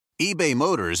eBay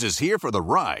Motors is here for the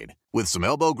ride. With some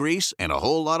elbow grease and a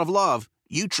whole lot of love,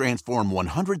 you transform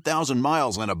 100,000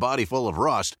 miles and a body full of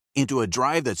rust into a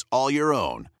drive that's all your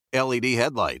own. LED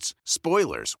headlights,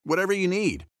 spoilers, whatever you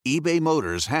need, eBay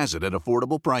Motors has it at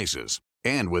affordable prices.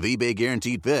 And with eBay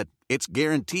Guaranteed Fit, it's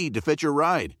guaranteed to fit your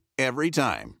ride every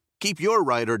time. Keep your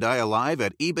ride or die alive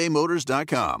at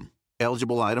ebaymotors.com.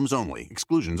 Eligible items only.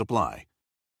 Exclusions apply.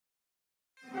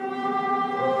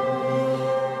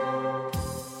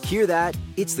 Hear that?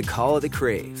 It's the call of the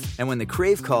Crave. And when the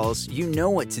Crave calls, you know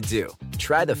what to do.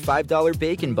 Try the $5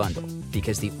 Bacon Bundle,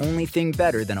 because the only thing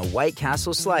better than a White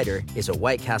Castle slider is a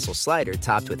White Castle slider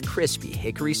topped with crispy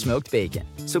hickory smoked bacon.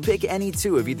 So pick any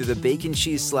two of either the Bacon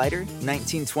Cheese Slider,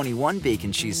 1921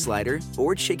 Bacon Cheese Slider,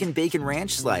 or Chicken Bacon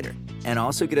Ranch Slider. And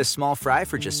also get a small fry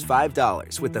for just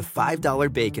 $5 with the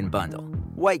 $5 Bacon Bundle.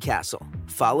 White Castle.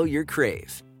 Follow your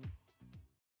Crave.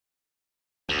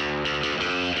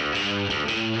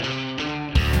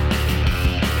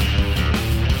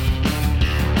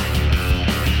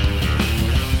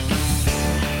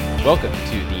 Welcome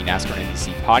to the NASCAR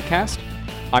NBC podcast.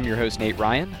 I'm your host, Nate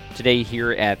Ryan. Today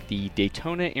here at the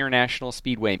Daytona International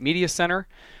Speedway Media Center,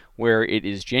 where it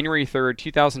is January 3rd,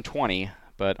 2020,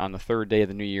 but on the third day of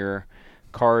the new year,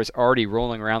 cars already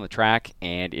rolling around the track,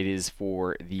 and it is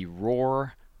for the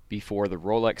Roar before the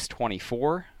Rolex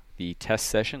 24, the test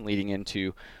session leading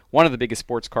into one of the biggest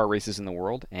sports car races in the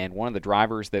world, and one of the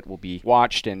drivers that will be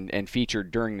watched and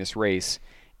featured during this race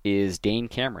is Dane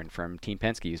Cameron from Team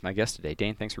Penske. He's my guest today.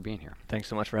 Dane, thanks for being here. Thanks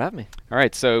so much for having me. All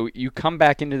right, so you come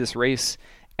back into this race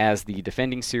as the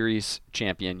defending series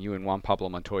champion. You and Juan Pablo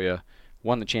Montoya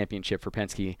won the championship for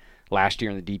Penske last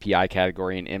year in the DPI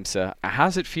category in IMSA. How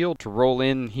does it feel to roll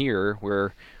in here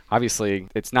where obviously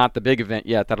it's not the big event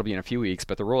yet, that'll be in a few weeks,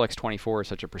 but the Rolex 24 is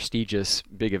such a prestigious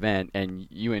big event, and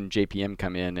you and JPM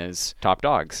come in as top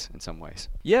dogs in some ways?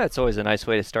 Yeah, it's always a nice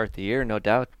way to start the year, no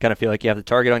doubt. Kind of feel like you have the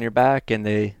target on your back, and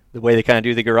the way they kind of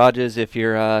do the garages, if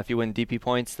you win DP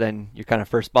points, then you're kind of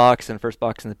first box in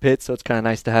the pit, so it's kind of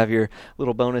nice to have your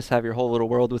little bonus, have your whole little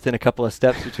world within a couple of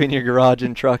steps between your garage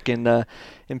and truck and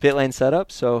pit lane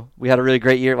setup. So we had a really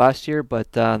great year last year,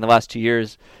 but in the last 2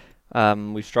 years,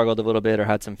 we've struggled a little bit or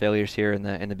had some failures here in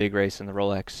the big race in the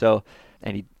Rolex. So,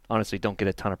 and you honestly don't get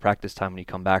a ton of practice time when you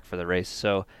come back for the race.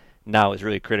 So now is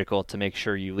really critical to make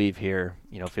sure you leave here,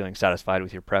 feeling satisfied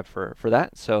with your prep for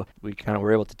that. So we kind of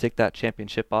were able to tick that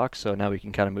championship box. So now we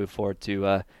can kind of move forward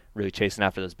to really chasing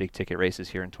after those big ticket races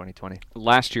here in 2020.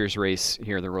 Last year's race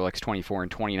here, the Rolex 24 in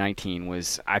 2019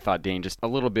 was, I thought, Dane, just a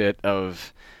little bit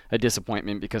of a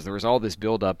disappointment because there was all this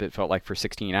build-up, it felt like, for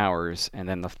 16 hours, and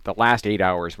then the last 8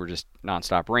 hours were just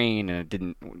nonstop rain, and it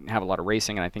didn't have a lot of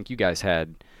racing, and I think you guys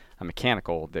had a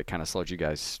mechanical that kind of slowed you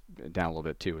guys down a little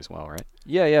bit too as well, right?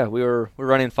 Yeah, we were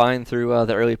running fine through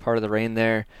the early part of the rain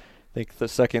there. I think the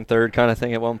second, third kind of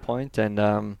thing at one point,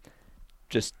 and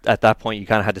just at that point you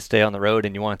kind of had to stay on the road,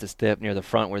 and you wanted to stay up near the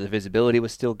front where the visibility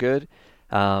was still good,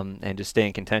 and just stay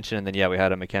in contention. And then we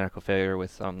had a mechanical failure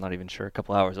with I'm not even sure a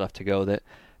couple hours left to go that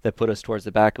put us towards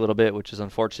the back a little bit, which is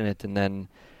unfortunate. And then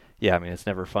it's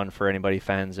never fun for anybody,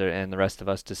 fans and the rest of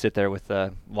us, to sit there with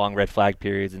long red flag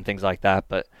periods and things like that.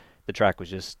 But the track was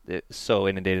just so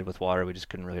inundated with water, we just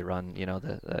couldn't really run.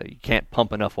 You can't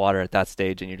pump enough water at that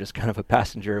stage, and you're just kind of a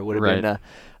passenger. It would have been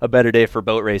a better day for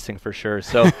boat racing for sure.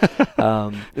 So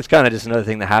it's kind of just another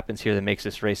thing that happens here that makes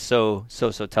this race so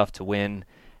tough to win.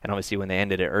 And obviously when they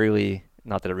ended it early,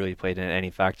 not that it really played in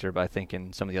any factor, but I think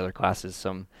in some of the other classes,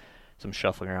 some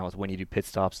shuffling around with when you do pit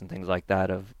stops and things like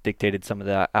that have dictated some of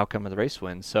the outcome of the race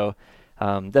win. So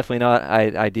definitely not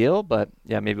ideal, but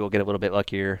maybe we'll get a little bit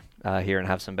luckier here and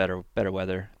have some better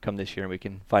weather come this year, and we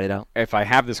can fight it out. If I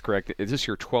have this correct, is this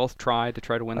your 12th try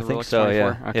to win the Rolex 24?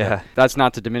 Yeah. Okay. Yeah. That's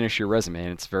not to diminish your resume,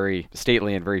 and it's very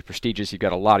stately and very prestigious. You've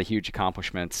got a lot of huge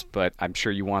accomplishments, but I'm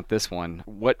sure you want this one.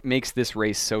 What makes this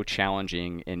race so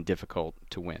challenging and difficult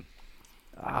to win?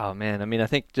 Oh, man. I mean, I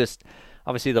think just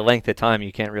obviously the length of time,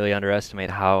 you can't really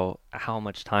underestimate how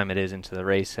much time it is into the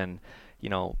race. And,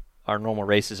 our normal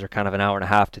races are kind of an hour and a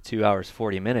half to 2 hours,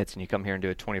 40 minutes, and you come here and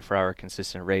do a 24-hour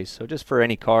consistent race. So just for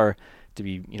any car to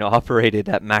be, operated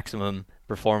at maximum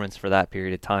performance for that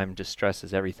period of time just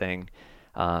stresses everything.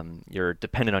 You're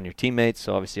dependent on your teammates.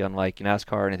 So obviously, unlike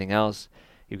NASCAR or anything else,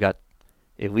 you've got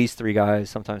at least 3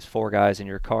 guys, sometimes 4 guys in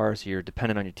your car. So you're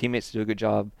dependent on your teammates to do a good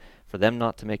job, for them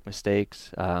not to make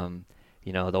mistakes.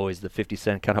 Always the 50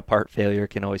 cent kind of part failure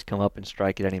can always come up and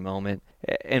strike at any moment.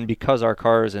 And because our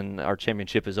cars and our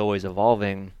championship is always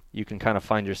evolving, you can kind of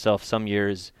find yourself some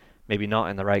years maybe not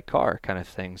in the right car kind of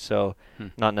thing. So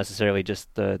not necessarily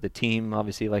just the team,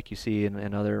 obviously, like you see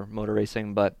in other motor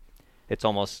racing, but it's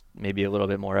almost maybe a little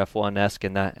bit more F1-esque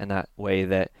in that way,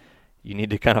 that you need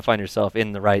to kind of find yourself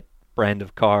in the right brand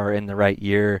of car in the right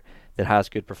year that has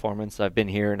good performance. I've been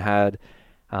here and had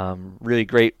really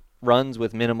great runs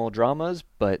with minimal dramas,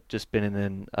 but just been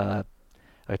in a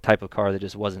type of car that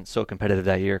just wasn't so competitive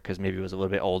that year because maybe it was a little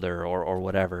bit older or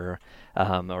whatever,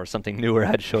 or something newer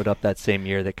had showed up that same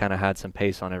year that kind of had some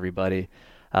pace on everybody,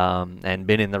 and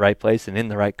been in the right place and in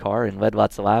the right car and led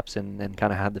lots of laps and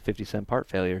kind of had the 50-cent part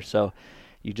failure. So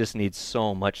you just need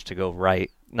so much to go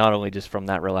right, not only just from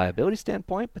that reliability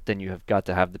standpoint, but then you have got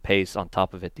to have the pace on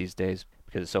top of it these days,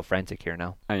 because it's so frantic here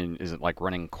now. I mean, is it like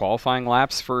running qualifying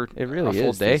laps for it really a full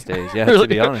is day? These days. Yeah, to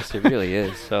be honest, it really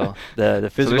is. So the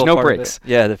physical so there's no part breaks. of it,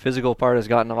 yeah, the physical part has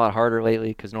gotten a lot harder lately,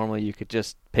 because normally you could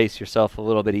just pace yourself a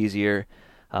little bit easier,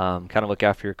 kind of look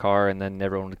after your car, and then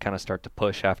everyone would kind of start to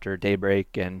push after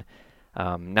daybreak. And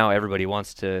now everybody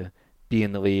wants to be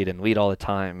in the lead and lead all the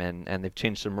time, and they've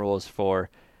changed some rules for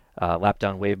lap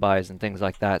down wave bys and things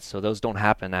like that, so those don't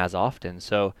happen as often.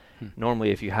 So normally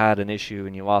if you had an issue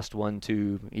and you lost 1,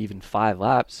 2, even 5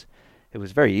 laps, it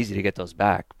was very easy to get those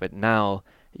back. But now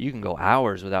you can go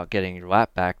hours without getting your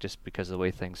lap back just because of the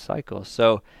way things cycle.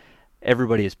 So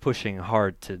everybody is pushing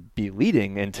hard to be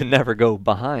leading and to never go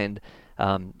behind,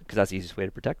 because that's the easiest way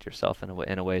to protect yourself in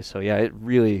a way. So yeah,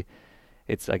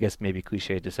 it's I guess maybe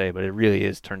cliche to say, but it really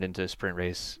is turned into a sprint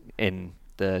race. In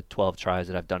the 12 tries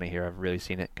that I've done it here, I've really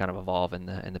seen it kind of evolve and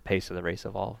the pace of the race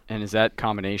evolve. And is that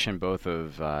combination both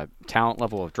of talent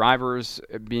level of drivers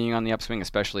being on the upswing,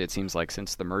 especially it seems like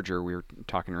since the merger, we were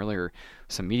talking earlier,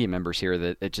 some media members here,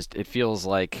 that it feels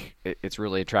like it's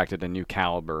really attracted a new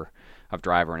caliber of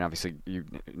driver. And obviously you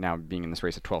now being in this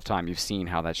race a 12th time, you've seen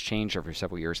how that's changed over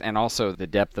several years. And also the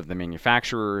depth of the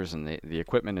manufacturers and the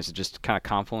equipment is just kind of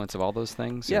confluence of all those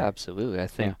things. Yeah, absolutely. I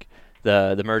think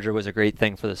the merger was a great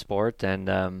thing for the sport,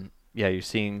 and you're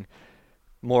seeing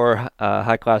more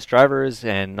high-class drivers,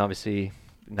 and obviously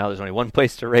now there's only one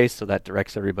place to race, so that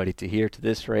directs everybody to here, to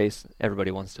this race. Everybody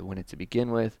wants to win it to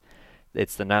begin with.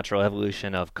 It's the natural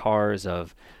evolution of cars,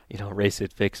 of race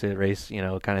it, fix it, race,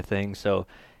 kind of thing. So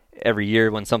every year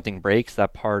when something breaks,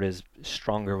 that part is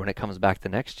stronger when it comes back the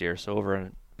next year. So over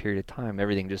a period of time,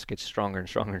 everything just gets stronger and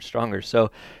stronger and stronger.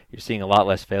 So you're seeing a lot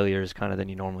less failures kind of than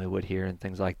you normally would here and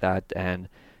things like that. And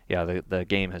yeah, the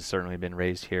game has certainly been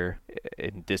raised here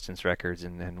in distance records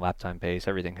and lap time pace.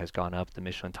 Everything has gone up. The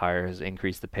Michelin tire has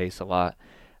increased the pace a lot.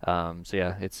 So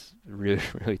yeah, it's really,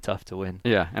 really tough to win.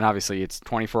 Yeah, and obviously it's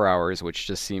 24 hours, which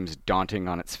just seems daunting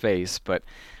on its face, but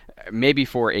maybe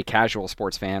for a casual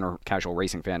sports fan or casual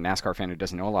racing fan, NASCAR fan who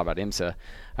doesn't know a lot about IMSA,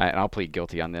 and I'll plead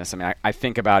guilty on this. I mean, I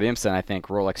think about IMSA and I think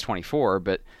Rolex 24,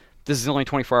 but this is the only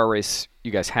 24-hour race you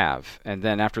guys have. And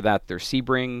then after that, there's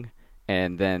Sebring,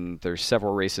 and then there's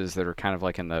several races that are kind of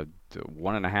like in the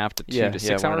 1.5 to 2 to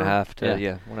 6 hour. 1.5 to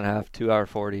 1.5, 2 hour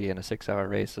 40, and a 6 hour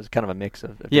race. So it's kind of a mix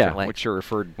of different lengths. Which are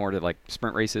referred more to like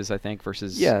sprint races, I think,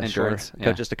 versus endurance. Sure.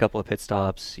 Yeah, just a couple of pit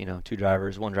stops. 2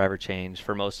 drivers, 1 driver change.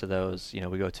 For most of those,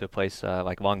 we go to a place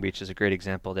like Long Beach is a great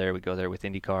example there. We go there with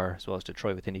IndyCar as well as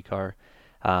Detroit with IndyCar,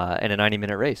 and a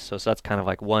 90-minute race. So that's kind of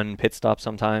like 1 pit stop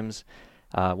sometimes,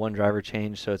 1 driver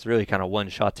change. So it's really kind of 1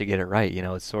 shot to get it right.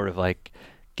 It's sort of like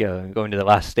going to the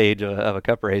last stage of a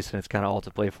cup race, and it's kind of all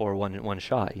to play for one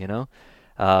shot,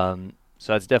 so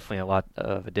that's definitely a lot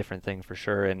of a different thing for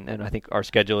sure. And I think our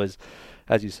schedule is,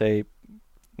 as you say,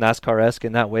 NASCAR-esque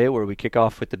in that way, where we kick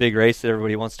off with the big race that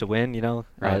everybody wants to win.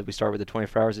 Right. We start with the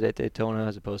 24 hours at Daytona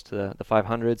as opposed to the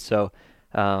 500. So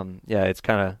it's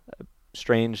kind of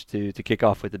strange to kick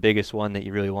off with the biggest one that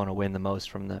you really want to win the most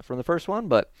from the first one,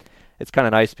 but it's kind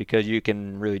of nice because you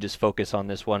can really just focus on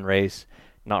this one race,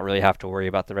 not really have to worry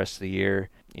about the rest of the year.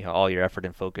 All your effort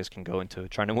and focus can go into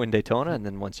trying to win Daytona, and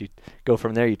then once you go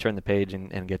from there, you turn the page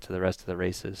and get to the rest of the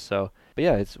races. So, but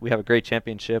yeah, we have a great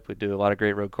championship. We do a lot of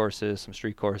great road courses, some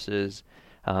street courses.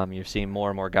 You're seeing more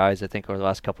and more guys, I think, over the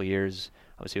last couple of years,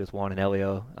 obviously with Juan and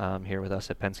Elio here with us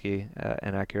at Penske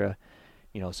and Acura.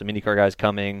 Some IndyCar guys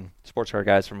coming, sports car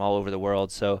guys from all over the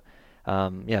world. So,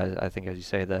 I think, as you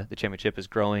say, the championship is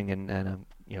growing and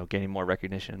gaining more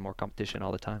recognition and more competition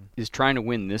all the time. Is trying to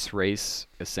win this race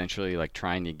essentially like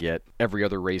trying to get every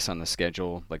other race on the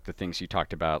schedule, like the things you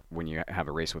talked about when you have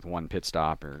a race with 1 pit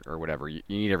stop or whatever, you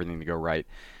need everything to go right.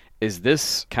 Is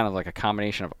this kind of like a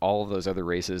combination of all of those other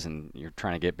races, and you're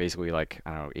trying to get basically like,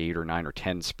 I don't know, 8 or 9 or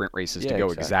 10 sprint races to go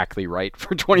exactly right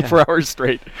for 24 hours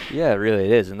straight? Yeah, really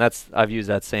it is. And I've used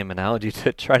that same analogy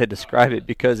to try to describe it,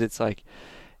 because it's like,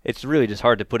 it's really just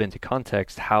hard to put into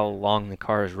context how long the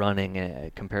car is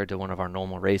running compared to one of our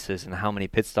normal races, and how many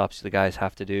pit stops the guys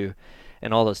have to do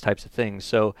and all those types of things.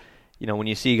 So, when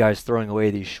you see guys throwing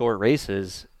away these short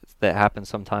races, that happens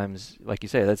sometimes, like you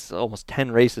say, that's almost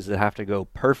 10 races that have to go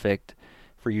perfect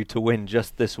for you to win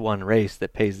just this one race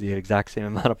that pays the exact same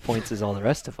amount of points as all the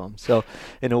rest of them. So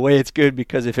in a way it's good,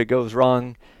 because if it goes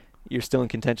wrong, you're still in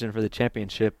contention for the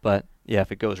championship. But yeah,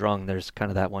 if it goes wrong, there's kind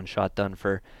of that one shot done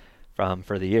for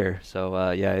the year.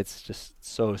 So yeah, it's just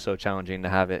so challenging to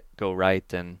have it go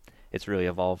right, and it's really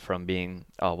evolved from being,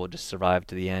 oh, we'll just survive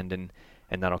to the end and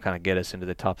that'll kind of get us into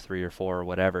the top 3 or 4 or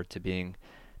whatever, to being,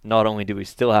 not only do we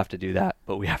still have to do that,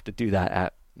 but we have to do that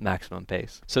at maximum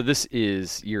pace. So this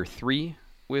is year 3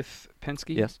 with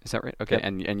Penske? Yes. Is that right? Okay.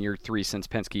 Yep. And year 3 since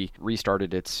Penske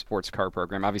restarted its sports car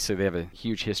program. Obviously, they have a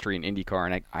huge history in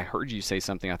IndyCar, and I heard you say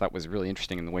something I thought was really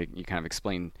interesting in the way you kind of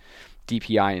explained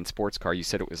DPI in sports car. You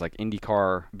said it was like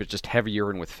IndyCar, but just heavier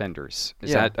and with fenders.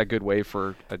 Is that a good way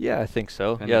for Yeah, I think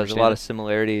so. Yeah, there's a lot of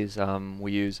similarities.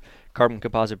 We use carbon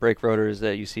composite brake rotors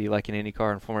that you see like in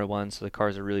IndyCar and Formula 1, so the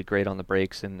cars are really great on the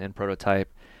brakes and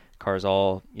prototype. Cars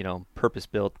all,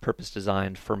 purpose-built,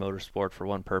 purpose-designed for motorsport for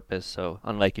one purpose. So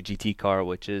unlike a GT car,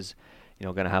 which is,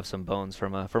 going to have some bones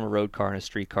from a road car and a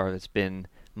street car that's been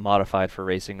modified for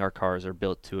racing, our cars are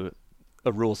built to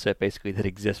a rule set basically that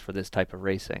exists for this type of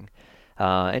racing.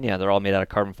 And yeah, they're all made out of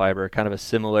carbon fiber, kind of a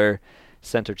similar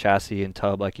center chassis and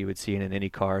tub like you would see in an Indy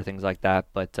car, things like that.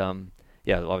 But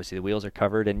yeah, obviously the wheels are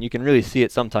covered, and you can really see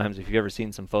it sometimes if you've ever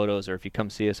seen some photos, or if you come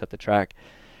see us at the track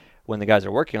when the guys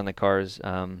are working on the cars.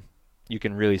 You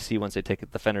can really see once they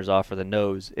take the fenders off or the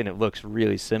nose, and it looks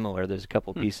really similar. There's a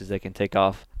couple pieces they can take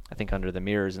off, I think, under the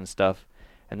mirrors and stuff,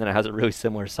 and then it has a really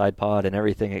similar side pod and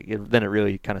everything. Then it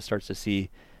really kind of starts to see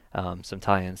some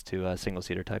tie-ins to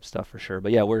single-seater type stuff for sure.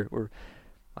 But yeah, we're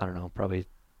I don't know, probably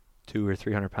 200 or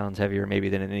 300 pounds heavier maybe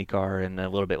than an Indy car, and a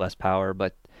little bit less power.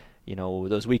 But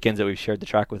those weekends that we've shared the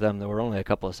track with them, they were only a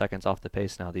couple of seconds off the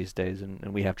pace now these days,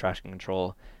 and we have traction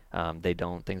control. They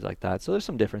don't, things like that. So there's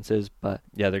some differences, but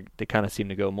yeah, they kind of seem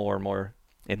to go more and more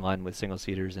in line with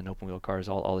single-seaters and open-wheel cars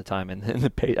all the time, and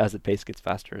as the pace gets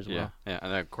faster as well. Yeah,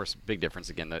 and of course, big difference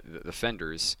again, the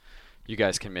fenders. You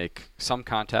guys can make some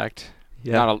contact.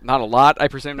 Yeah. Not a lot, I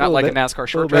presume. Not like a NASCAR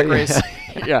short track race.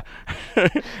 Yeah.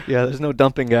 Yeah, there's no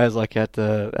dumping guys like at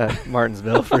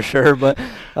Martinsville for sure, but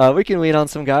we can lean on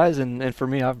some guys, and for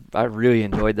me, I've really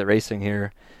enjoyed the racing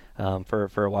here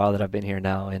for a while that I've been here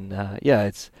now, and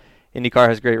yeah, IndyCar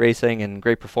has great racing and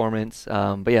great performance,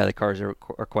 but yeah, the cars are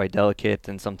quite delicate,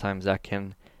 and sometimes that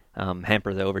can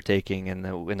hamper the overtaking and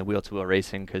the wheel-to-wheel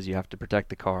racing, because you have to protect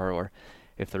the car, or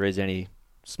if there is any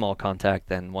small contact,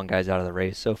 then one guy's out of the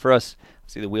race. So for us,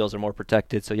 see, the wheels are more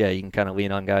protected, so yeah, you can kind of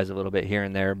lean on guys a little bit here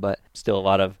and there, but still a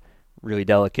lot of really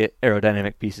delicate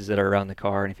aerodynamic pieces that are around the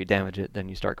car, and if you damage it, then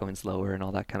you start going slower and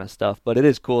all that kind of stuff. But it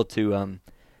is cool to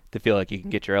feel like you can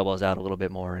get your elbows out a little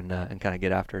bit more and kind of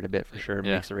get after it a bit for sure. It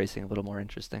makes the racing a little more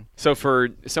interesting. So for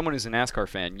someone who's a NASCAR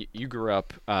fan, you grew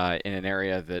up in an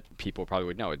area that people probably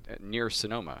would know, near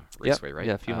Sonoma Raceway, right?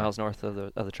 Yeah, a few miles north of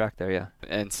the track there, yeah.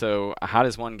 And so how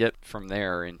does one get from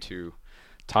there into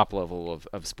top level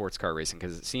of sports car racing?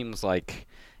 Because it seems like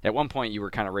at one point you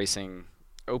were kind of racing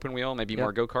open wheel, maybe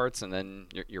more go-karts, and then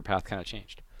your path kind of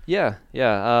changed. Yeah.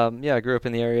 I grew up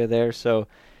in the area there, so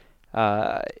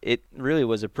it really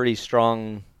was a pretty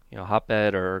strong,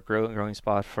 hotbed or growing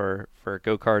spot for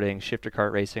go-karting. Shifter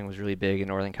kart racing was really big in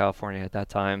Northern California at that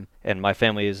time, and my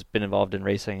family has been involved in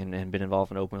racing and been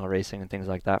involved in open wheel racing and things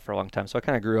like that for a long time. So I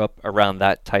kind of grew up around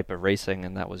that type of racing,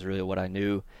 and that was really what I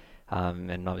knew,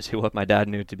 and obviously what my dad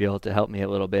knew to be able to help me a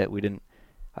little bit.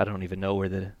 I don't even know where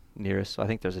the nearest, I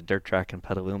think there's a dirt track in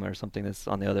Petaluma or something that's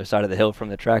on the other side of the hill from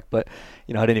the track, but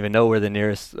I didn't even know where the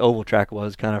nearest oval track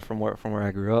was, kind of from where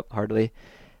I grew up, hardly.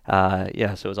 So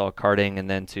it was all karting, and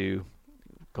then to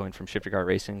going from shifter kart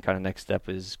racing, kind of next step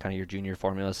is kind of your junior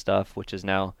formula stuff, which is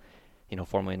now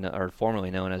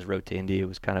formerly known as Road to Indy. It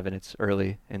was kind of in its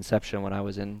early inception when I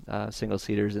was in single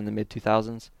seaters in the mid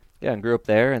 2000s. Yeah, and grew up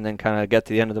there, and then kind of get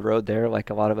to the end of the road there, like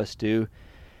a lot of us do,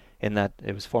 in that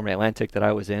it was Formula Atlantic that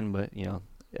I was in, but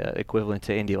equivalent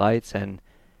to Indy Lights, and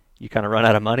you kind of run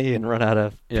out of money and run out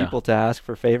of people to ask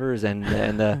for favors, and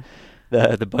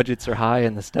the budgets are high,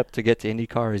 and the step to get to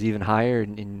IndyCar is even higher,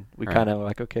 and we kind of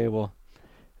like, okay, well,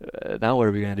 now what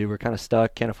are we going to do? We're kind of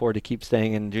stuck, can't afford to keep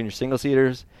staying in junior single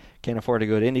seaters, can't afford to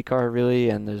go to IndyCar really,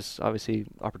 and there's obviously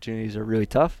opportunities are really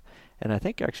tough. And I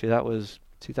think actually that was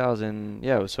 2000,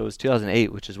 so it was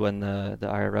 2008, which is when the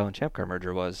IRL and Champ Car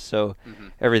merger was. So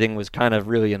everything was kind of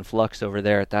really in flux over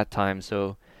there at that time.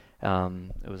 So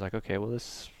it was like, okay, well,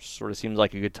 this sort of seems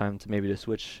like a good time to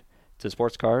switch to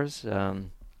sports cars.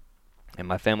 And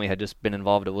my family had just been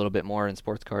involved a little bit more in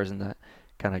sports cars in that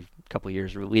kind of couple of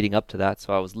years leading up to that.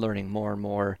 So I was learning more and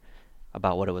more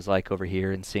about what it was like over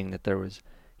here, and seeing that there was,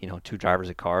 2 drivers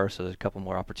a car, so there's a couple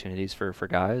more opportunities for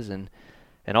guys. And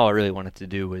all I really wanted to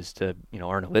do was to,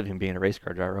 earn a living being a race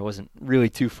car driver. I wasn't really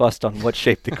too fussed on what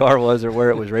shape the car was or where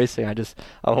it was racing.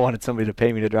 I wanted somebody to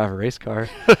pay me to drive a race car.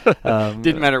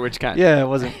 Didn't matter which kind. Yeah, it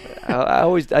wasn't.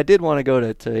 I did want to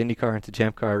go to IndyCar and to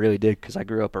Champ Car. I really did, because I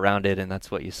grew up around it, and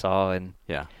that's what you saw. And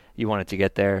yeah, you wanted to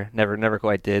get there. Never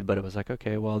quite did, but it was like,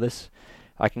 okay, well,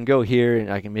 I can go here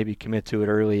and I can maybe commit to it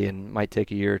early, and might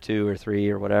take a year or 2 or 3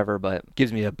 or whatever, but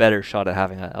gives me a better shot at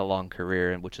having a long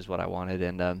career, which is what I wanted.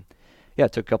 And yeah,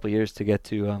 it took a couple of years to get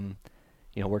to,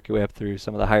 work your way up through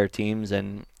some of the higher teams,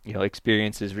 and,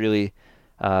 experience is really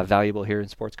valuable here in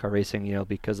sports car racing,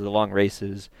 because of the long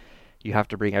races. You have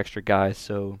to bring extra guys,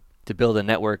 so to build a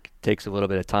network takes a little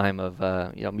bit of time of,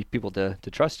 people to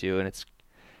trust you, and it's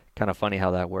kind of funny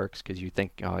how that works, because you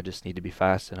think, I just need to be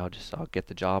fast and I'll get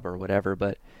the job or whatever.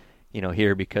 But,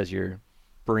 here, because you're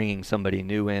bringing somebody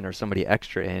new in or somebody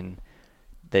extra in,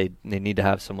 they need to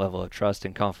have some level of trust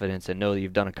and confidence and know that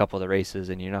you've done a couple of the races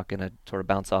and you're not going to sort of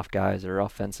bounce off guys or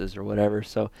off fences or whatever.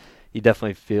 So you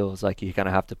definitely feels like you kind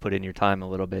of have to put in your time a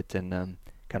little bit and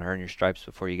kind of earn your stripes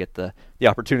before you get the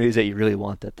opportunities that you really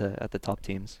want at the top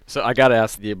teams. So I got to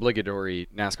ask, the obligatory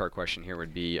NASCAR question here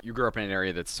would be, you grew up in an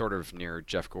area that's sort of near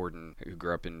Jeff Gordon, who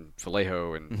grew up in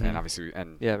Vallejo, and obviously,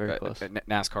 and yeah, very close.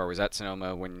 NASCAR was at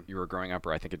Sonoma when you were growing up,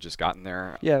 or I think it just gotten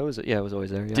there. Yeah, it was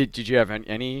always there. Yeah. Did you have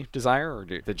any desire, or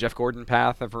did the Jeff Gordon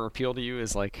path ever appeal to you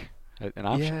as like an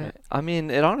option? Yeah, I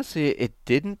mean, it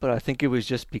didn't, but I think it was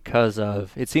just because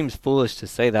of, it seems foolish to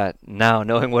say that now,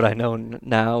 knowing what I know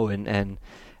now and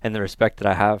the respect that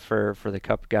I have for the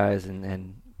Cup guys,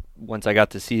 and once I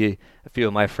got to see a few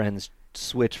of my friends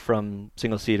switch from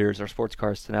single-seaters or sports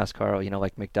cars to NASCAR,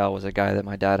 like McDowell was a guy that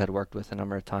my dad had worked with a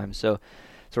number of times. So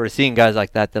sort of seeing guys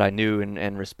like that I knew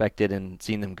and respected, and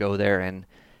seeing them go there and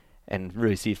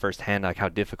really see firsthand like how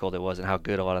difficult it was and how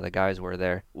good a lot of the guys were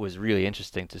there was really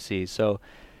interesting to see. So,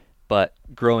 but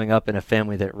growing up in a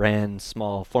family that ran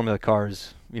small formula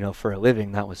cars, for a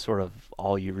living, that was sort of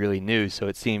all you really knew. So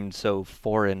it seemed so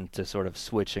foreign to sort of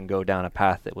switch and go down a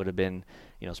path that would have been,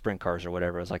 sprint cars or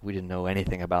whatever. It was like we didn't know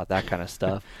anything about that kind of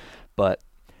stuff. But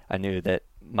I knew that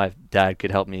my dad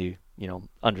could help me,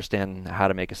 understand how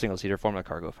to make a single-seater formula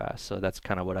car go fast. So that's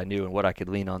kind of what I knew and what I could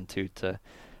lean on to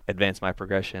advance my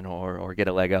progression or get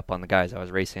a leg up on the guys I was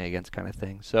racing against, kind of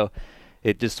thing. So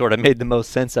it just sort of made the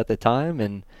most sense at the time.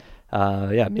 And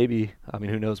maybe,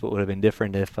 who knows what would have been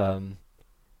different if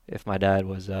my dad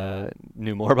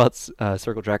knew more about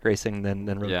circle track racing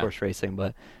than road course racing.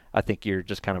 But I think you're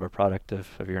just kind of a product of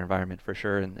your environment for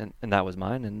sure, and that was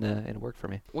mine, and it worked for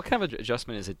me. What kind of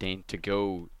adjustment is it, Dane, to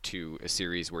go to a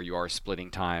series where you are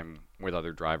splitting time with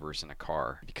other drivers in a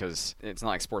car? Because it's not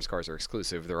like sports cars are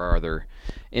exclusive. There are other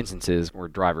instances where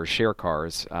drivers share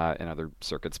cars in other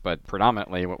circuits, but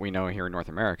predominantly what we know here in North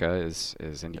America is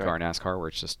IndyCar and NASCAR,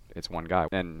 where it's one guy.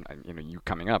 And you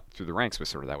coming up through the ranks was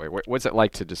sort of that way. What's it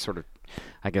like to just sort of,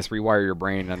 I guess, rewire your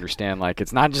brain and understand like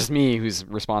it's not just me who's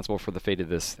responsible for the fate of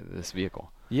this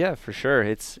vehicle? Yeah, for sure.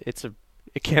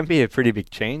 It can be a pretty big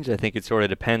change. I think it sort of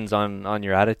depends on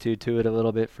your attitude to it a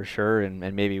little bit, for sure, and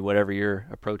maybe whatever your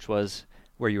approach was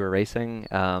where you were racing.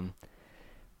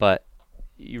 But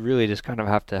you really just kind of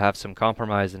have to have some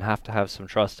compromise and have to have some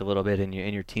trust a little bit in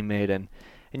your teammate.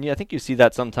 And I think you see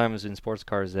that sometimes in sports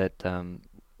cars that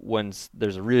once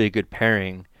there's a really good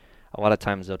pairing, a lot of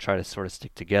times they'll try to sort of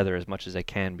stick together as much as they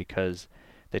can because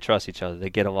they trust each other, they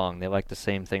get along, they like the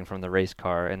same thing from the race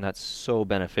car, and that's so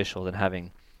beneficial than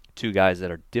having two guys that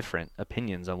are different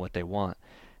opinions on what they want.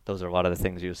 Those are a lot of the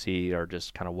things you'll see are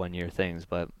just kind of one-year things.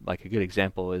 But like a good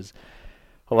example is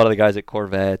a lot of the guys at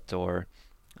Corvette or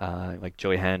like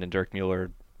Joey Hand and Dirk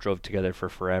Mueller drove together for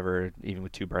forever, even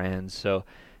with two brands. So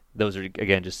those are,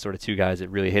 again, just sort of two guys that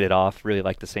really hit it off, really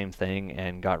liked the same thing,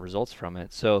 and got results from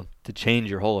it. So to change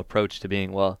your whole approach to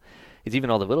being, well, it's even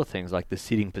all the little things like the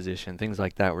seating position, things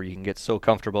like that, where you can get so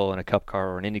comfortable in a Cup car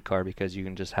or an Indy car because you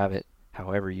can just have it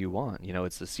however you want.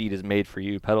 It's the seat is made for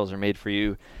you, pedals are made for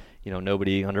you.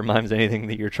 Nobody undermines anything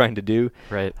that you're trying to do.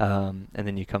 Right. And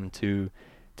then you come to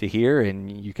here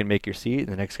and you can make your seat and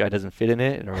the next guy doesn't fit in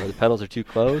it or the pedals are too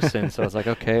close. And so it's like,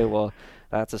 okay, well,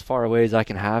 that's as far away as I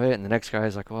can have it. And the next guy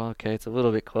is like, well, okay, it's a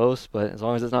little bit close, but as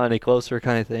long as it's not any closer,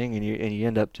 kind of thing. And you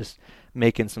end up just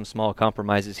making some small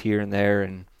compromises here and there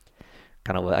and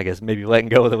kind of, I guess, maybe letting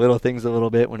go of the little things a little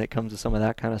bit when it comes to some of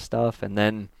that kind of stuff. And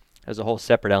then there's a whole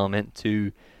separate element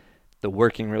to the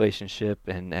working relationship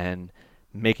and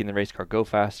making the race car go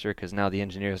faster, because now the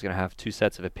engineer is going to have two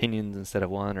sets of opinions instead of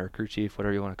one, or crew chief,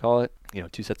 whatever you want to call it.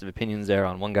 Two sets of opinions there.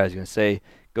 On one guy's going to say,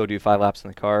 go do 5 laps in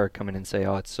the car, come in and say,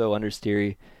 oh, it's so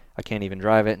understeery, I can't even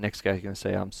drive it. Next guy's going to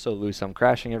say, I'm so loose, I'm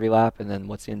crashing every lap. And then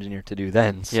what's the engineer to do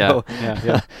then? So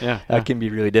that can be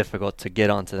really difficult to get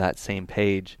onto that same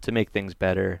page to make things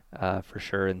better, for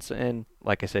sure. And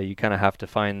like I say, you kind of have to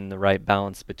find the right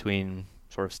balance between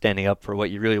sort of standing up for what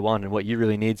you really want and what you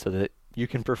really need so that you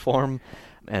can perform,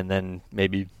 and then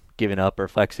maybe giving up or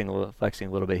flexing a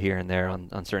little bit here and there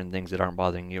on certain things that aren't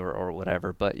bothering you or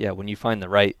whatever. But yeah, when you find the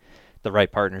right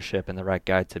partnership and the right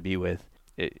guy to be with,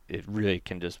 it really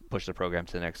can just push the program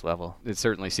to the next level. It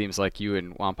certainly seems like you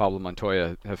and Juan Pablo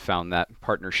Montoya have found that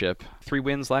partnership. 3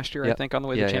 wins last year, I think, on the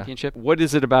way to the championship. What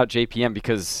is it about JPM?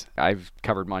 Because I've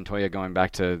covered Montoya going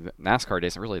back to the NASCAR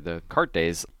days, and really the kart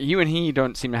days. You and he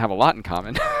don't seem to have a lot in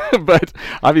common, but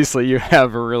obviously you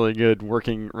have a really good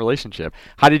working relationship.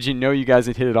 How did you know you guys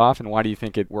had hit it off, and why do you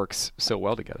think it works so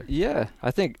well together? Yeah,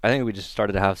 I think we just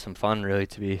started to have some fun, really,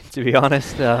 to be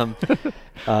honest.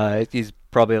 He's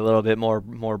probably a little bit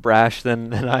more brash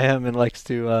than I am, and likes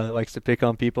to pick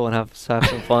on people and have some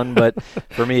fun. But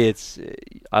for me,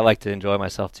 I like to enjoy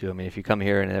myself too. I mean, if you come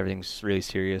here and everything's really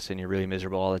serious and you're really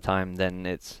miserable all the time, then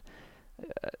it's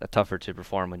tougher to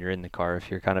perform when you're in the car. If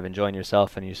you're kind of enjoying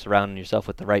yourself and you're surrounding yourself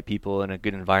with the right people in a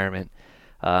good environment,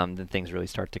 then things really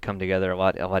start to come together a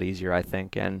lot easier, I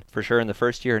think. And for sure, in the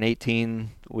first year in 18,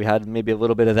 we had maybe a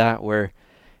little bit of that where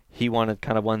he wanted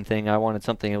kind of one thing, I wanted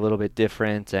something a little bit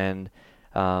different, and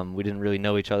we didn't really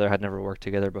know each other, had never worked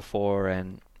together before,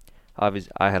 and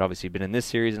I had obviously been in this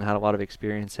series and had a lot of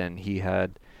experience, and he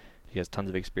has tons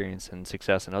of experience and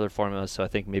success in other formulas. So I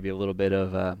think maybe a little bit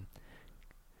of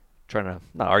not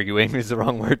arguing is the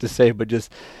wrong word to say, but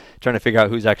just trying to figure out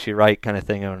who's actually right kind of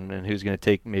thing, and who's going to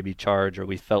take maybe charge, or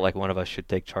we felt like one of us should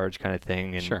take charge kind of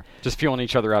thing. And sure. Just feeling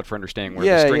each other out for understanding where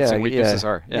the strengths and weaknesses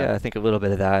are. Yeah, I think a little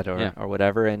bit of that or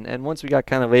whatever. And once we got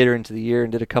kind of later into the year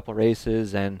and did a couple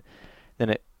races, and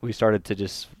then we started to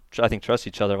just, I think, trust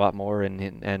each other a lot more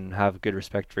and have good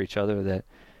respect for each other, that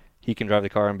he can drive the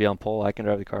car and be on pole, I can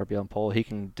drive the car and be on pole. He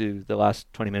can do the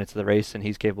last 20 minutes of the race and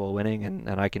he's capable of winning,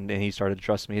 and he started to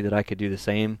trust me that I could do the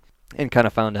same, and kind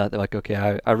of found out that, like,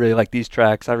 okay, I really like these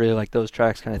tracks, I really like those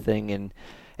tracks kind of thing,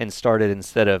 and started,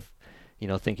 instead of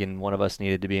thinking one of us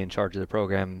needed to be in charge of the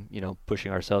program,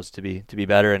 pushing ourselves to be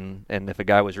better, and if a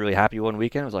guy was really happy one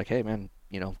weekend, I was like, hey man,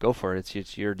 go for it.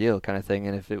 It's your deal kind of thing.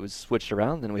 And if it was switched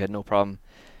around, then we had no problem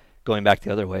going back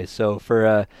the other way. So for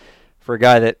a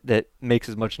guy that makes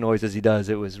as much noise as he does,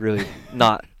 it was really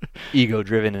not ego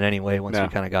driven in any way once we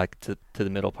kind of got to the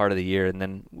middle part of the year. And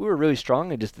then we were really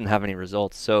strong and just didn't have any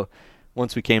results. So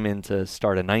once we came in to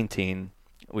start a 19,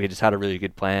 we just had a really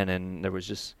good plan, and there was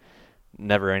just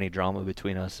never any drama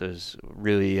between us. It was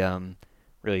really,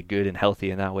 really good and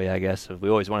healthy in that way, I guess. We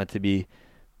always wanted to be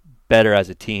better as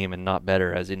a team and not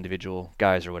better as individual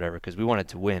guys or whatever, because we wanted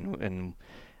to win. And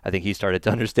I think he started to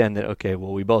understand that, okay,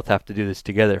 well, we both have to do this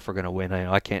together if we're going to win.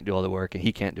 I can't do all the work and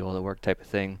he can't do all the work type of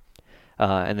thing.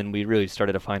 And then we really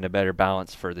started to find a better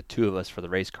balance for the two of us for the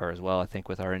race car as well, I think,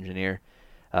 with our engineer.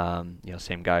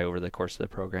 Same guy over the course of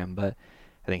the program. But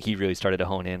I think he really started to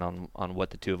hone in on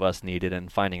what the two of us needed,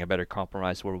 and finding a better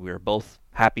compromise where we were both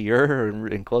happier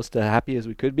and close to happy as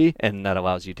we could be. And that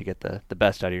allows you to get the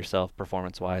best out of yourself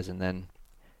performance-wise. And then,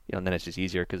 then it's just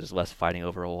easier because there's less fighting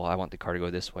over, well, I want the car to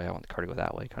go this way, I want the car to go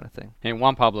that way kind of thing. And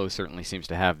Juan Pablo certainly seems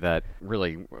to have that.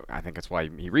 Really, I think that's why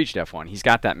he reached F1. He's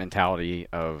got that mentality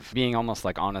of being almost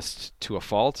like honest to a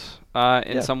fault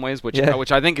in some ways, which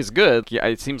I think is good.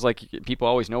 It seems like people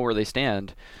always know where they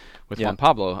stand with Juan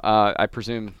Pablo. I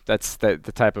presume that's the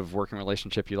type of working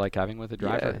relationship you like having with a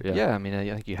driver. Yeah, I mean, I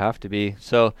think you have to be.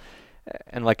 So,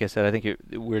 and like I said, I think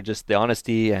we're just the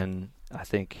honesty, and I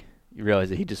think you realize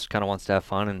that he just kind of wants to have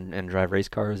fun and drive race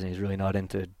cars, and he's really not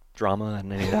into drama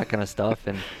and any of that kind of stuff.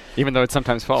 And even though it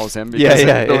sometimes follows him because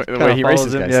the way he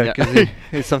races him, guys.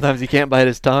 Because sometimes he can't bite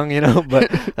his tongue, but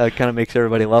it kind of makes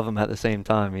everybody love him at the same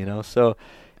time, So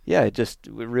yeah,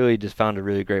 we really just found a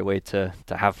really great way to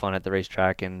have fun at the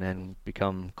racetrack and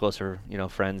become closer,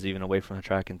 friends even away from the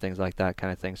track and things like that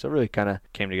kind of thing. So it really kind of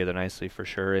came together nicely for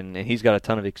sure. And he's got a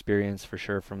ton of experience for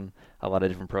sure from a lot of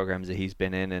different programs that he's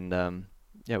been in. And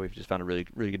we've just found a really,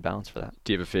 really good balance for that.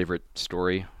 Do you have a favorite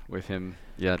story with him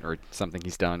yet, or something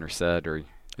he's done or said, or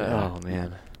oh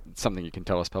man, something you can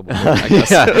tell us publicly? I guess.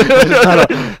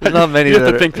 There's not many. You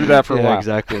have to think through that for a while.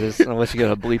 Exactly. Unless you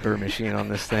get a bleeper machine on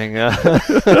this thing.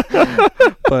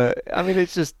 But I mean,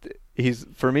 it's just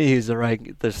for me he's the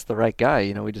right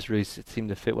guy. We just really seem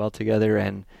to fit well together,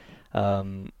 and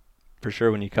for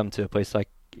sure when you come to a place like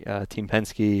Team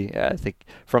Penske, I think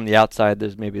from the outside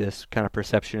there's maybe this kind of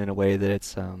perception in a way that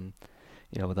it's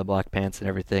with the black pants and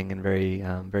everything, and very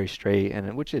very straight,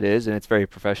 and which it is, and it's very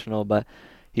professional. But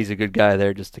he's a good guy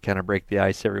there just to kind of break the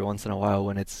ice every once in a while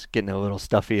when it's getting a little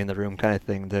stuffy in the room kind of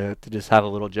thing, to just have a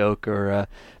little joke or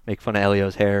make fun of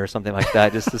Elio's hair or something like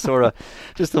that, just to sort of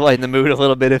just to lighten the mood a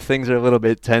little bit if things are a little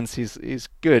bit tense. He's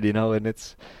good, and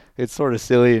it's sort of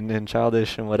silly and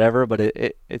childish and whatever, but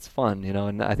it's fun,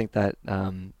 and I think that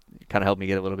kind of helped me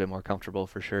get a little bit more comfortable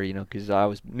for sure, because I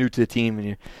was new to the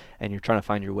team and you're trying to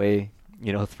find your way,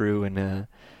 through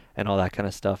and all that kind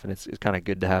of stuff, and it's kind of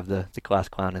good to have the class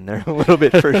clown in there a little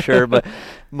bit for sure. But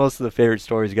most of the favorite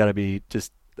stories got to be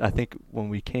just, I think when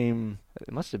we came,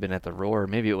 it must have been at the Roar,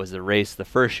 maybe it was the race, the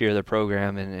first year of the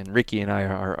program, and Ricky and I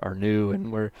are new,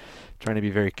 and we're trying to be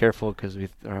very careful because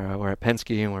we're at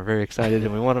Penske and we're very excited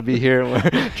and we want to be here, and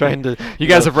we're trying to. You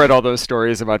guys have read all those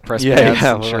stories about press pants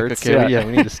and shirts. Like, okay,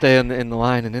 we need to stay in the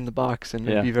line and in the box and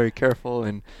be very careful.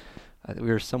 And we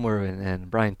were somewhere,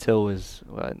 and Brian Till was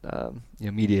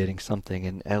mediating something,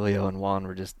 and Elio and Juan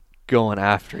were just going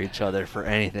after each other for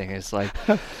anything. It's like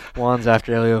Juan's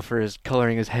after Elio for his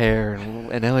coloring his hair,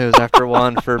 and Elio's after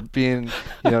Juan for being,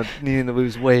 needing to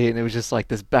lose weight, and it was just like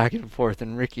this back and forth.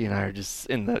 And Ricky and I are just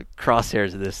in the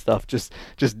crosshairs of this stuff, just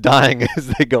dying as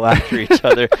they go after each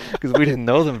other, because we didn't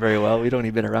know them very well. We'd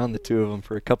only been around the two of them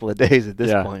for a couple of days at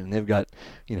this point, and they've got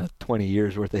 20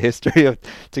 years worth of history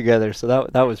together. So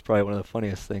that was probably one of the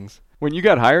funniest things. When you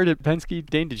got hired at Penske,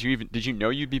 Dane, did you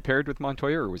know you'd be paired with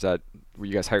Montoya, or were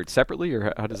you guys hired separately,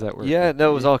 or how does that work? Yeah, that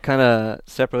was all kind of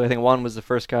separately. I think Juan was the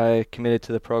first guy committed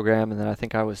to the program, and then I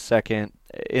think I was second.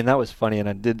 And that was funny,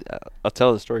 and I'll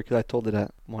tell the story because I told it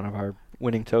at one of our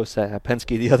winning toasts at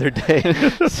Penske the other day.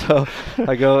 So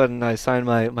I go and I sign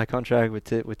my contract with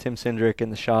Tim Cindric in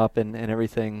the shop and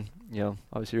everything,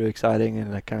 obviously really exciting,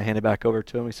 and I kind of hand it back over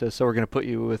to him. He says, "So we're going to put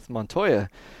you with Montoya."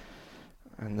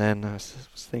 And then I was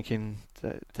thinking,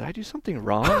 did I do something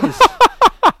wrong?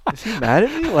 Is he mad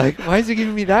at me? Like, why is he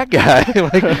giving me that guy?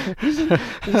 Like, this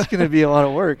is going to be a lot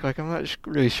of work. Like, I'm not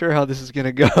really sure how this is going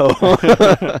to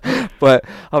go. But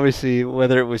obviously,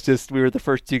 whether it was just we were the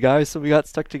first two guys, so we got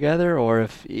stuck together, or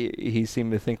if he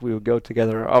seemed to think we would go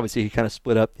together. Obviously, he kind of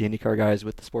split up the IndyCar guys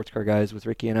with the sports car guys with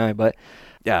Ricky and I. But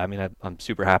yeah, I mean, I'm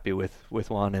super happy with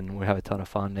Juan, and we have a ton of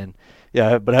fun. And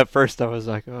yeah, but at first I was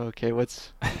like, oh, okay,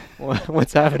 what's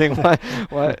happening?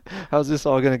 Why? How's this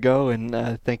all gonna go? And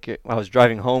I think I was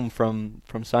driving home from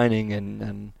signing,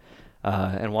 and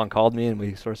Juan called me, and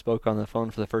we sort of spoke on the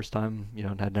phone for the first time.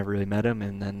 And I'd never really met him.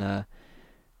 And then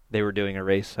they were doing a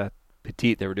race at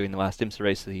Petit. They were doing the last IMSA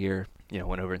race of the year.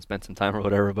 Went over and spent some time or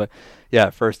whatever. But yeah,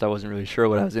 at first I wasn't really sure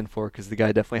what I was in for, because the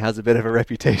guy definitely has a bit of a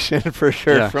reputation for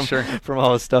sure from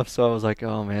all his stuff. So I was like,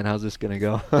 oh man, how's this gonna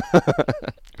go?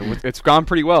 It's gone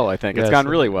pretty well, I think. It's gone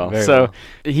really well. So well.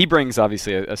 He brings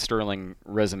obviously a sterling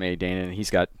resume, Dana, and he's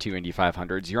got 2 Indy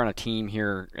 500s. You're on a team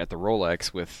here at the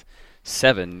Rolex with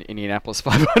 7 Indianapolis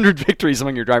 500 victories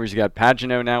among your drivers. You got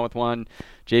Pagenaud now with 1,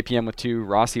 JPM with 2,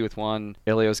 Rossi with 1,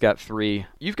 Elio's got 3.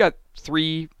 You've got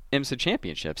 3 IMSA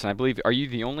championships, and I believe, are you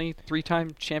the only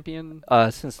 3-time champion?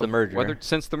 Since the merger.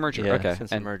 Since the merger, yeah, okay. Since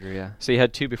the merger, yeah. So you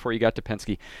had 2 before you got to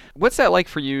Penske. What's that like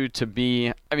for you to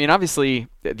be, I mean, obviously,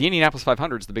 the Indianapolis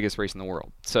 500 is the biggest race in the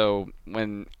world. So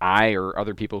when I or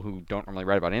other people who don't normally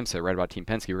write about IMSA write about Team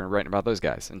Penske, we're going to write about those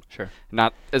guys, and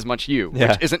not as much you,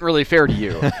 which isn't really fair to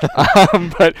you.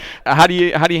 But how do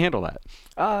you handle that?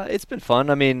 It's been fun.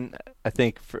 I mean, I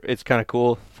think it's kind of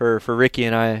cool for Ricky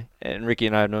and I. And Ricky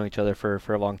and I have known each other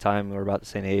for a long time. We're about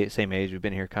the same age. We've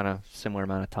been here kind of similar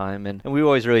amount of time. And we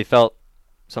always really felt,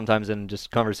 sometimes in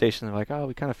just conversations, like, oh,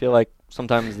 we kind of feel like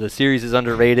sometimes the series is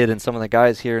underrated, and some of the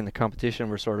guys here in the competition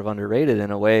were sort of underrated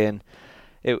in a way. And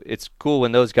it's cool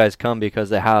when those guys come, because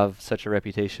they have such a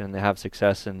reputation. They have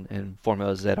success in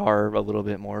formulas that are a little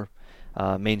bit more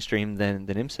mainstream than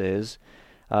IMSA is.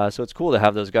 So it's cool to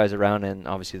have those guys around, and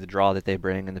obviously the draw that they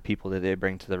bring and the people that they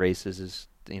bring to the races is,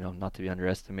 not to be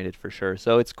underestimated for sure.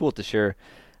 So it's cool to share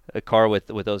a car with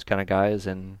those kind of guys,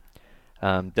 and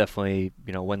definitely,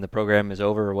 when the program is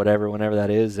over or whenever that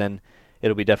is, then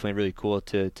it'll be definitely really cool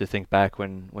to think back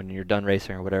when you're done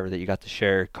racing or whatever, that you got to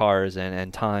share cars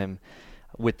and time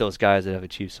with those guys that have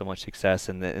achieved so much success,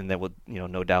 and that will,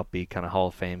 no doubt be kind of Hall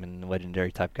of Fame and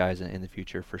legendary type guys in the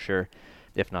future for sure.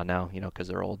 If not now, because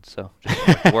they're old, so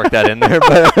just work that in there.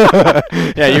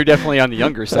 But yeah, you're definitely on the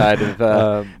younger side of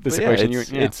this equation.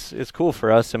 It's cool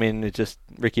for us. I mean, it just,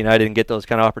 Ricky and I didn't get those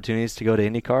kind of opportunities to go to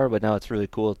IndyCar, but now it's really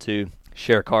cool to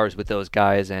share cars with those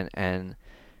guys and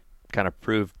kind of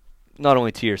prove not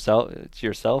only to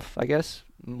yourself, I guess,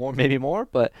 maybe more,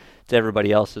 but to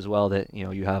everybody else as well, that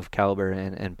you have caliber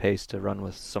and pace to run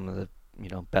with some of the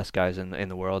best guys in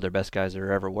the world, or best guys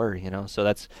there ever were. So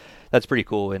that's pretty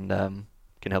cool. And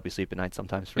can help you sleep at night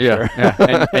sometimes for yeah, sure.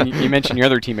 yeah. And you mentioned your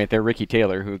other teammate there, Ricky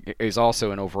Taylor, who is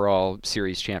also an overall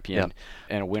series champion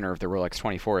and a winner of the Rolex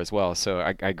 24 as well. So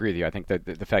I agree with you. I think that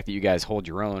the fact that you guys hold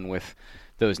your own with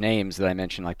those names that I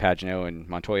mentioned, like Pagenaud and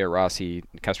Montoya, Rossi,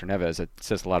 and Castroneves, it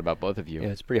says a lot about both of you. Yeah,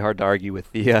 it's pretty hard to argue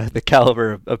with the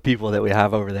caliber of people that we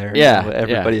have over there. Yeah,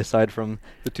 everybody aside from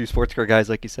the 2 sports car guys,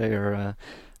 like you say, are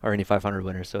Indy 500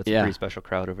 winners. So it's a pretty special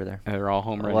crowd over there. They're all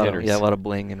home run hitters. A lot of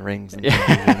bling and rings and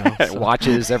things, so.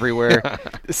 Watches everywhere.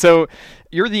 So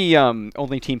you're the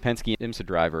only Team Penske IMSA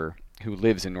driver who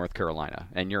lives in North Carolina,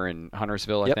 and you're in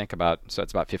Huntersville, I think, so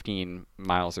it's about 15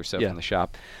 miles or so from the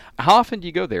shop. How often do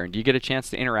you go there, and do you get a chance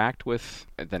to interact with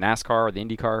the NASCAR or the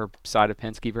IndyCar side of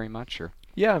Penske very much? Or?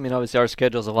 Yeah, I mean, obviously our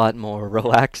schedule's a lot more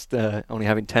relaxed, only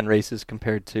having 10 races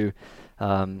compared to,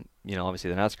 obviously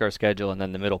the NASCAR schedule, and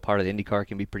then the middle part of the IndyCar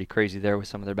can be pretty crazy there with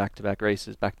some of their back-to-back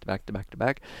races,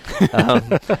 back-to-back.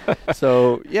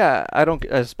 So, yeah,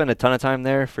 I spend a ton of time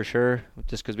there for sure,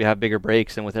 just because we have bigger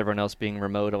breaks, and with everyone else being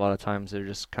remote, a lot of times they're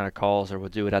just kind of calls, or we'll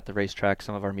do it at the racetrack,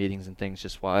 some of our meetings and things,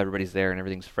 just while everybody's there and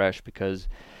everything's fresh, because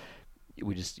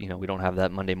we just, we don't have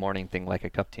that Monday morning thing like a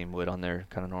Cup team would on their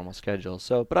kind of normal schedule.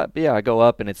 So, but I go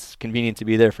up, and it's convenient to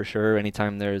be there for sure.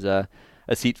 Anytime there's a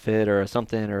seat fit or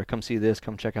something, or come see this,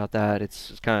 come check out that,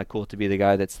 it's kind of cool to be the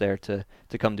guy that's there to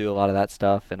come do a lot of that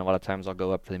stuff. And a lot of times I'll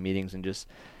go up for the meetings and just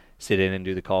sit in and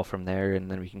do the call from there, and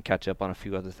then we can catch up on a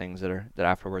few other things that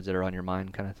afterwards that are on your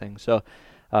mind, kind of thing. So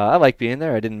I like being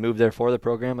there. I didn't move there for the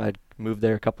program. I'd moved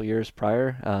there a couple of years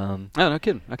prior. Oh, no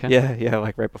kidding. Okay. Yeah,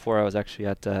 like right before I was actually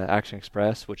at Action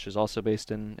Express, which is also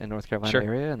based in North Carolina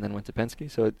area, and then went to Penske.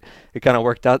 So it kind of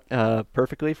worked out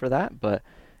perfectly for that, but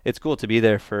it's cool to be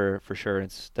there for sure.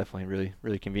 It's definitely really,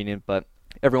 really convenient. But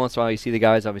every once in a while you see the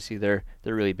guys. Obviously they're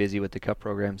really busy with the Cup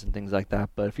programs and things like that.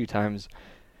 But a few times,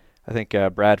 I think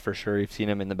Brad for sure, you've seen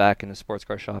him in the back in the sports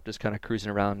car shop, just kind of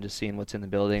cruising around, just seeing what's in the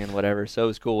building and whatever. So it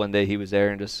was cool one day he was there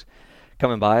and just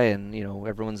coming by, and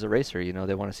everyone's a racer.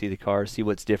 They want to see the car, see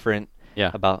what's different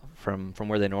about from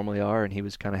where they normally are. And he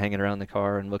was kind of hanging around the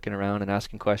car and looking around and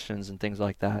asking questions and things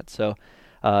like that. So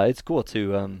it's cool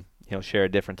to share a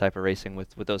different type of racing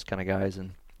with those kind of guys.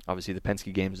 And obviously the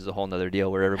Penske Games is a whole nother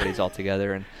deal where everybody's all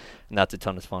together, and that's a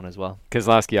ton of fun as well.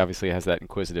 Kozlowski obviously has that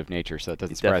inquisitive nature, so it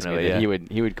doesn't surprise me that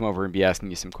he would come over and be asking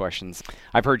you some questions.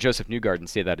 I've heard Joseph Newgarden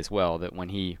say that as well, that when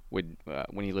he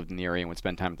lived in the area and would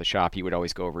spend time at the shop, he would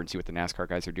always go over and see what the NASCAR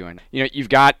guys are doing. You've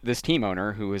got this team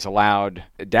owner who is allowed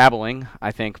dabbling,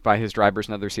 I think, by his drivers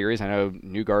in other series. I know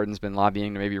Newgarden's been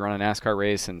lobbying to maybe run a NASCAR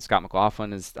race, and Scott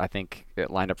McLaughlin is, I think,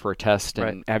 lined up for a test. Right.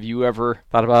 And have you ever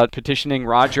thought about petitioning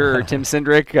Roger or Tim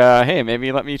Cindric, hey,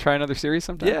 maybe let me try another series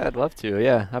sometime? Yeah, I'd love to.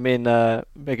 Yeah, I mean,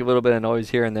 make a little bit of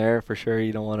noise here and there for sure.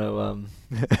 You don't want to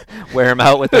wear them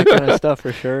out with that kind of stuff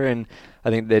for sure. And I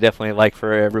think they definitely like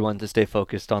for everyone to stay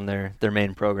focused on their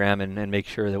main program and make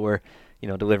sure that we're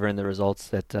delivering the results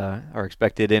that are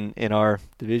expected in our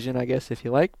division, I guess, if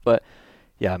you like. But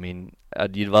yeah, I mean,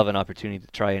 you'd love an opportunity to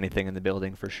try anything in the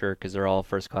building for sure, because they're all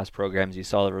first-class programs. You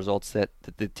saw the results that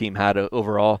the team had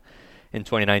overall in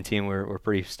 2019 were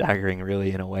pretty staggering,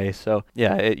 really, in a way. So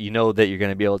yeah, that you're going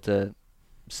to be able to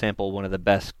sample one of the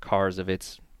best cars of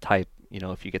its type,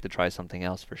 if you get to try something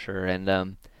else for sure. And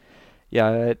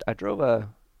I drove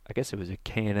I guess it was a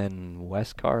K&N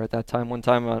West car at that time. One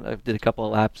time I did a couple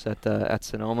of laps at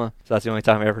Sonoma, so that's the only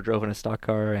time I ever drove in a stock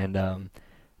car. And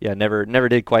never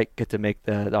did quite get to make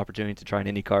the opportunity to try an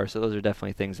Indy car. So those are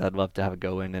definitely things I'd love to have a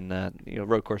go in. And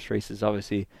road course races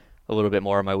obviously a little bit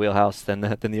more in my wheelhouse than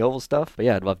the oval stuff. But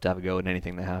yeah, I'd love to have a go in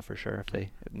anything they have for sure. If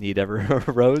they need ever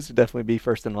arose, definitely be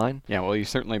first in line. Yeah, well, you've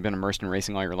certainly been immersed in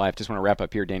racing all your life. Just want to wrap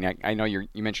up here, Danny. I know you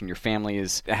mentioned your family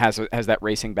has that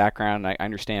racing background. I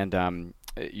understand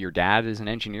your dad is an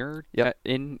engineer. Yep.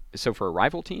 So for a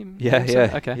rival team.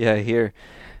 Yeah. Okay. Yeah, here.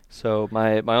 So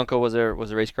my uncle was a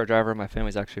race car driver. My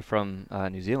family's actually from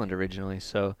New Zealand originally,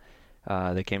 so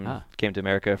they came to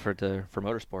America for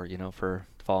motorsport. For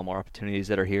follow more opportunities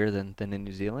that are here than in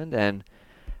New Zealand, and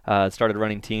started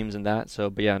running teams and that. So,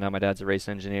 but yeah, now my dad's a race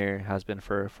engineer, has been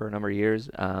for a number of years.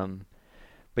 But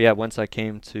yeah, once I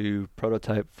came to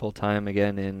Prototype full time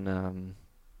again in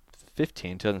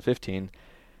 2015,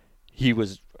 he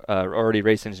was already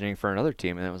race engineering for another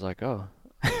team, and it was like, oh,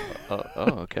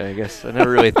 okay. I guess I never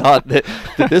really thought that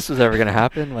this was ever going to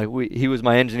happen. Like he was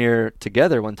my engineer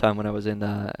together one time when I was in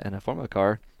a Formula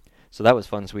car. So that was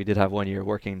fun. So we did have 1 year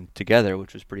working together,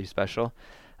 which was pretty special,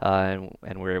 and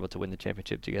we were able to win the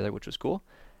championship together, which was cool.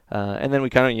 And then we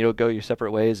kind of go your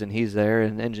separate ways, and he's there,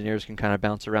 and engineers can kind of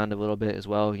bounce around a little bit as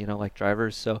well, like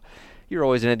drivers. So you're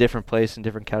always in a different place, in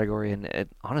different category, and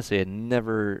honestly, it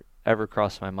never ever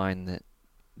crossed my mind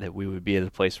that that we would be at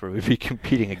a place where we'd be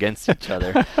competing against each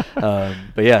other.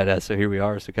 But yeah, so here we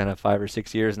are. So kind of 5 or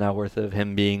 6 years now worth of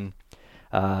him being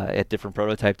at different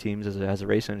prototype teams as a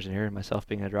race engineer, and myself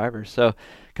being a driver. So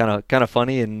kind of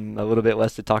funny, and a little bit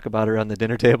less to talk about around the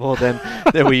dinner table than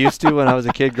we used to when I was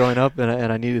a kid growing up,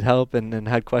 and I needed help and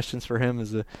had questions for him.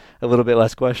 Is a little bit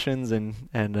less questions, and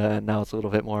now it's a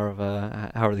little bit more of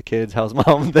a how are the kids, how's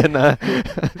mom, than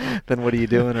what are you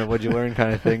doing or what'd you learn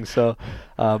kind of thing. So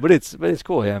but it's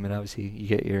cool. Yeah, I mean, obviously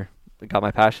you got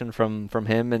my passion from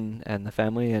him and the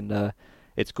family, and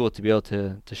it's cool to be able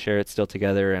to share it still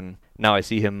together. And now I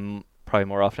see him probably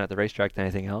more often at the racetrack than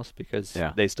anything else, because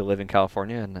they still live in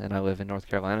California and I live in North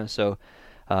Carolina. So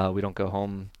we don't go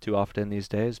home too often these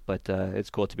days, but it's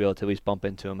cool to be able to at least bump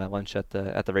into him at lunch at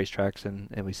the racetracks, and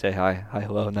we say hi,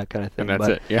 hello, and that kind of thing. And that's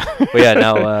it. Yeah. But yeah,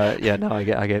 now I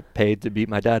get paid to beat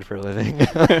my dad for a living.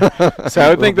 So I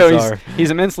would think though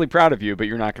he's immensely proud of you, but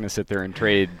you're not going to sit there and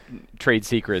trade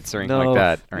secrets or anything like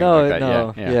that.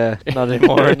 No. Yeah, not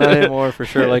anymore for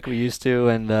sure, like we used to.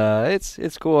 And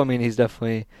it's cool. I mean, he's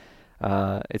definitely.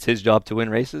 It's his job to win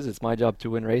races. It's my job to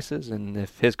win races. And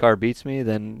if his car beats me,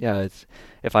 then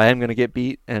if I am going to get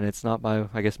beat and it's not my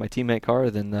teammate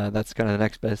car, then that's kind of the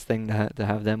next best thing to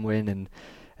have them win.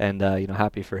 And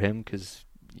happy for him, because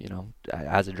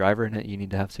as a driver in it, you need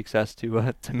to have success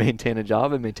to maintain a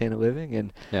job and maintain a living.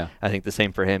 And I think the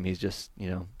same for him. He's just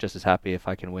as happy if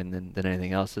I can win than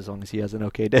anything else, as long as he has an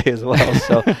okay day as well.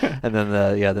 So and then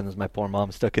there's my poor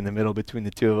mom stuck in the middle between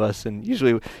the two of us, and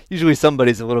usually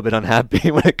somebody's a little bit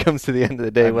unhappy when it comes to the end of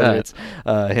the day, whether it's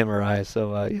him or I.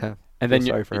 So And then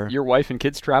sorry for her. Your wife and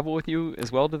kids travel with you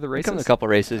as well to the races? Come to a couple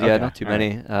races, not too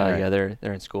many. Right. Yeah, they're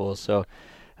in school, so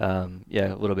a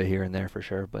little bit here and there for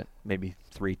sure, but maybe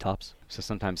 3 tops. So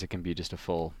sometimes it can be just a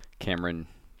full Cameron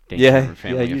family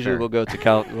affair. Usually we'll go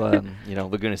to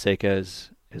Laguna Seca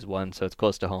is one, so it's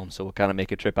close to home, so we'll kind of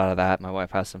make a trip out of that. My wife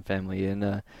has some family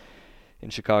in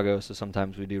Chicago, so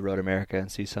sometimes we do Road America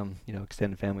and see some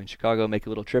extended family in Chicago, make a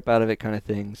little trip out of it kind of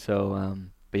thing. So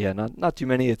but yeah, not too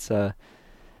many. It's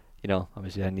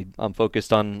obviously I'm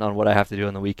focused on what I have to do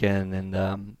on the weekend,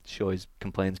 and she always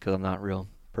complains because I'm not real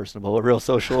personable or real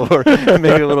social, or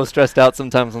maybe a little stressed out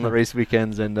sometimes on the race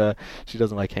weekends, and she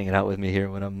doesn't like hanging out with me here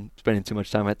when I'm spending too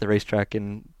much time at the racetrack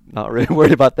and not really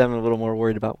worried about them, and a little more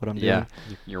worried about what I'm doing. Yeah,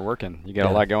 you're working. You got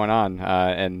a lot going on,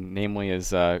 and namely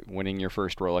is winning your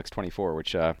first Rolex 24,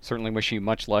 which certainly wish you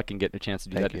much luck and getting a chance to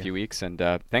do that in a few weeks. And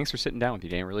thanks for sitting down with you,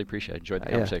 Dane. Really appreciate it. Enjoyed the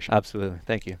conversation. Yeah, absolutely.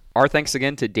 Thank you. Our thanks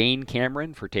again to Dane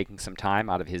Cameron for taking some time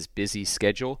out of his busy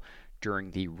schedule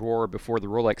during the Roar Before the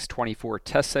Rolex 24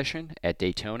 test session at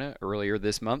Daytona earlier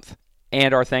this month.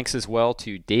 And our thanks as well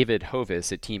to David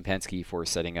Hovis at Team Penske for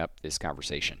setting up this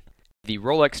conversation. The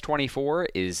Rolex 24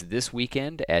 is this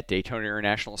weekend at Daytona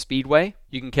International Speedway.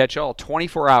 You can catch all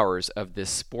 24 hours of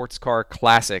this sports car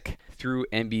classic through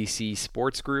NBC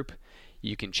Sports Group.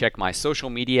 You can check my social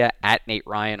media at Nate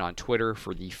Ryan on Twitter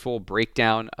for the full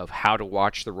breakdown of how to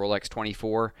watch the Rolex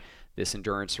 24. This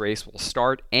endurance race will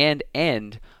start and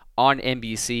end on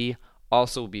NBC.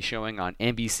 Also will be showing on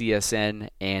NBCSN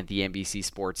and the NBC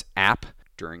Sports app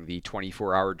during the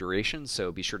 24-hour duration.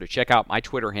 So be sure to check out my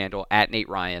Twitter handle at Nate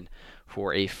Ryan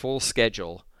for a full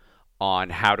schedule on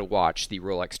how to watch the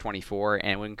Rolex 24.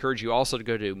 And we encourage you also to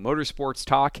go to Motorsports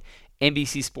Talk,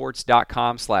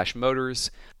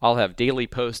 NBCsports.com/motors. I'll have daily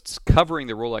posts covering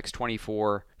the Rolex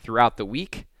 24 throughout the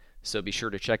week. So be sure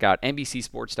to check out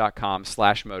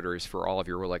NBCsports.com/motors for all of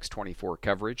your Rolex 24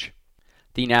 coverage.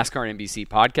 The NASCAR and NBC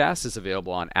podcast is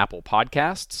available on Apple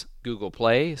Podcasts, Google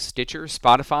Play, Stitcher,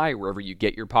 Spotify, wherever you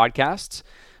get your podcasts.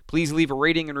 Please leave a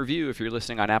rating and review if you're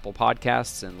listening on Apple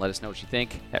Podcasts, and let us know what you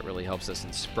think. That really helps us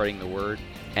in spreading the word.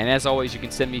 And as always, you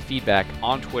can send me feedback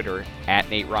on Twitter at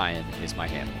Nate Ryan is my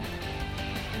handle.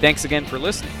 Thanks again for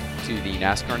listening to the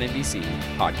NASCAR and NBC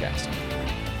podcast.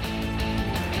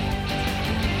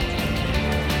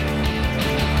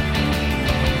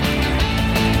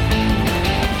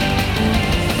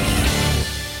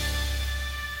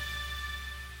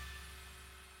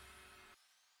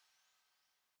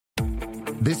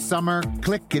 This summer,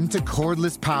 click into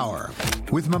cordless power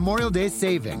with Memorial Day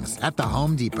savings at the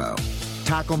Home Depot.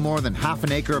 Tackle more than half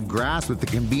an acre of grass with the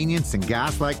convenience and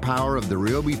gas-like power of the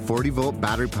Ryobi 40-volt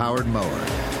battery-powered mower.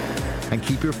 And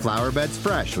keep your flower beds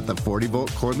fresh with the 40-volt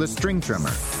cordless string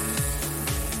trimmer.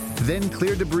 Then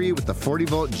clear debris with the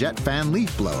 40-volt jet fan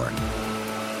leaf blower.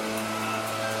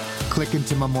 Click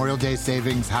into Memorial Day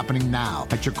savings happening now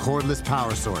at your cordless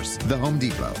power source, the Home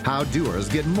Depot. How doers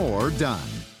get more done.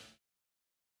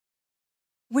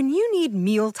 When you need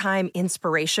mealtime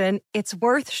inspiration, it's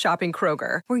worth shopping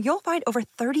Kroger, where you'll find over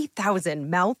 30,000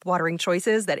 mouth-watering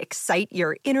choices that excite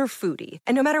your inner foodie.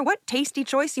 And no matter what tasty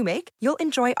choice you make, you'll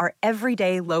enjoy our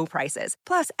everyday low prices,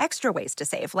 plus extra ways to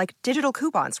save, like digital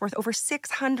coupons worth over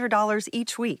 $600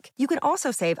 each week. You can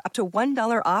also save up to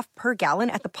 $1 off per gallon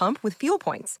at the pump with fuel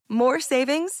points. More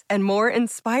savings and more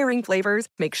inspiring flavors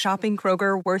make shopping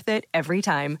Kroger worth it every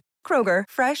time. Kroger,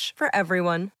 fresh for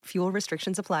everyone. Fuel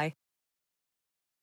restrictions apply.